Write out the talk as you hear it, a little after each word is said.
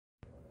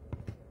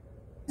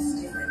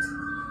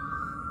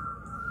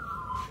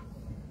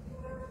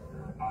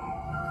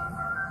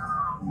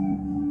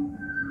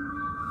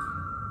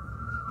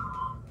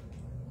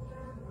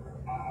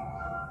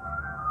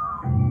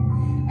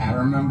I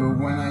remember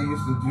when I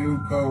used to do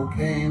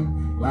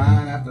cocaine,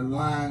 line after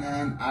line,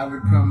 and I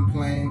would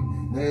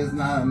complain there's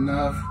not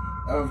enough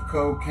of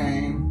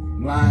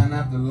cocaine. Line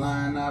after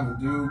line, I would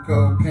do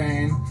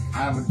cocaine.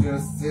 I would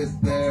just sit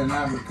there and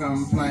I would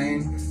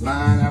complain.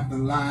 Line after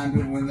line,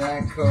 doing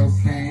that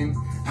cocaine.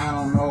 I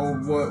don't know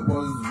what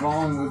was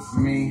wrong with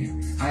me.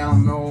 I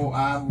don't know,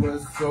 I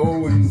was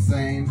so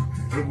insane.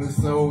 It was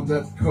so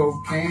the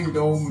cocaine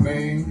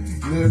domain.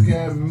 Look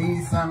at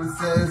me, Simon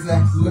Says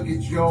that. Look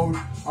at your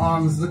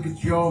arms, look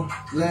at your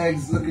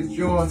legs, look at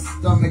your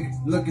stomach,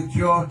 look at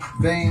your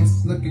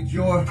veins, look at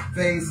your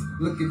face,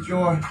 look at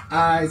your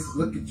eyes,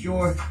 look at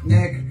your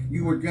neck.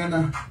 You were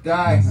gonna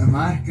die. Am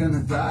I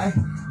gonna die?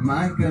 Am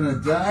I gonna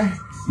die?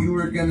 You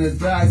were gonna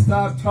die.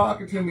 Stop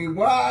talking to me.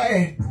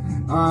 Why?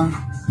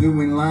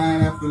 Doing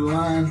line after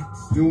line,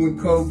 doing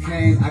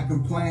cocaine. I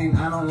complain,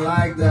 I don't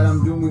like that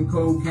I'm doing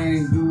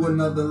cocaine. Do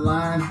another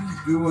line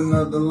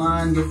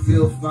to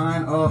feel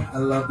fine. Oh, I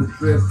love the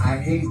trip. I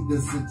hate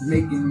this, it's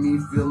making me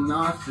feel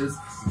nauseous.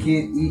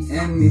 Can't eat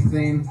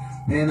anything,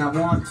 and I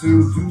want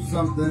to do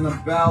something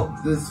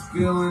about this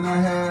feeling I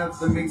have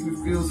that makes me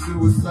feel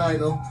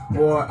suicidal.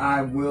 Or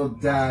I will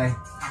die,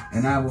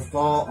 and I will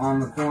fall on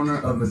the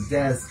corner of a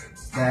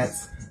desk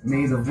that's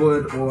made of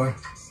wood or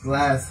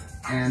glass,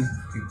 and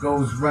it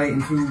goes right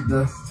into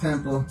the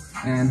temple,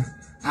 and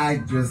I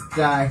just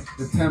die.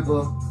 The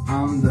temple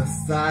on the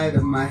side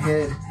of my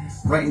head,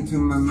 right into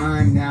my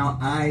mind. Now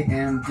I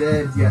am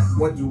dead. Yeah,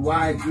 what do?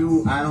 I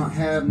don't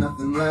have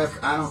nothing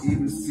left. I don't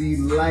even see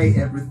light.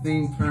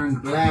 Everything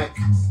turned black.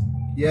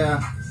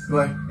 Yeah,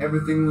 but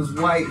everything was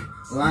white.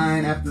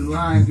 Line after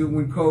line,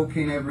 doing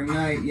cocaine every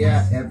night.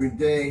 Yeah, every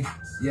day.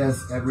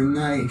 Yes, every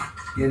night.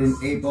 Getting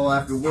 8 ball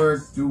after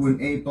work, doing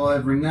 8 ball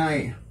every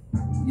night.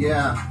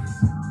 Yeah,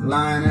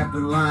 line after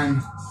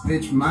line.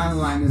 Bitch, my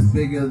line is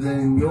bigger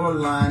than your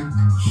line.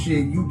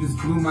 Shit, you just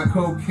blew my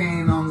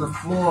cocaine on the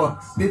floor.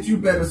 Bitch, you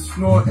better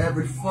snort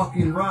every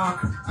fucking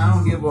rock. I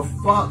don't give a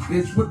fuck,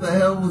 bitch. What the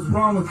hell was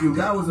wrong with you?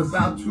 That was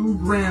about 2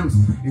 grams,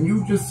 and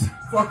you just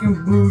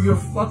fucking blew your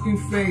fucking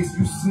face.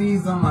 You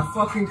sneezed on my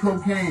fucking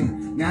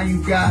cocaine. Now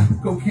you got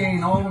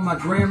cocaine all on my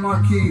Grand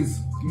Marquis.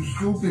 You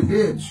stupid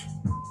bitch.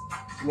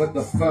 What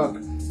the fuck?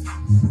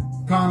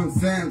 Common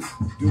sense.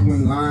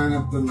 Doing line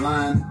after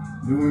line,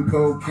 doing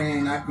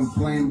cocaine. I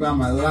complain about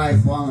my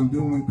life while I'm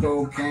doing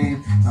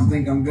cocaine. I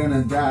think I'm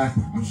gonna die.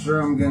 I'm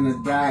sure I'm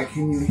gonna die.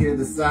 Can you hear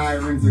the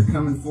sirens? They're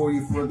coming for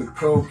you for the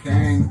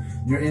cocaine.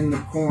 You're in the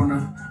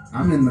corner.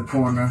 I'm in the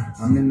corner.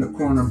 I'm in the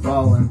corner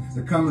balling.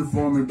 They're coming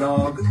for me,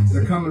 dog.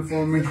 They're coming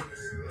for me.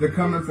 They're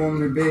coming for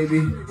me,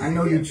 baby. I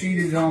know you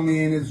cheated on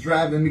me and it's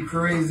driving me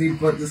crazy,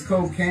 but this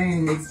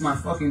cocaine makes my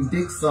fucking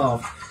dick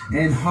soft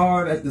and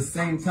hard at the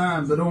same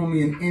time, but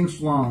only an inch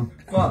long.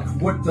 Fuck,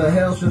 what the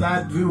hell should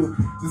I do?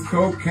 This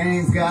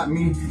cocaine's got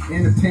me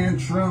in a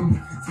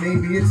tantrum.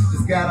 Maybe it's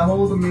just got a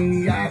hold of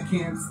me. I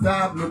can't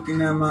stop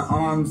looking at my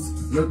arms,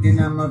 looking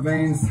at my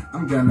veins.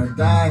 I'm gonna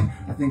die.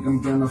 I think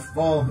I'm gonna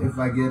fall if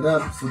I get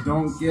up. So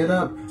don't get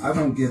up. I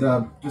won't get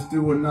up. Just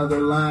do another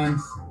line.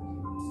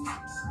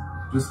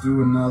 Just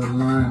do another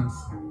line.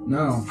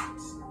 No,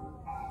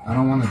 I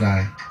don't want to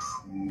die.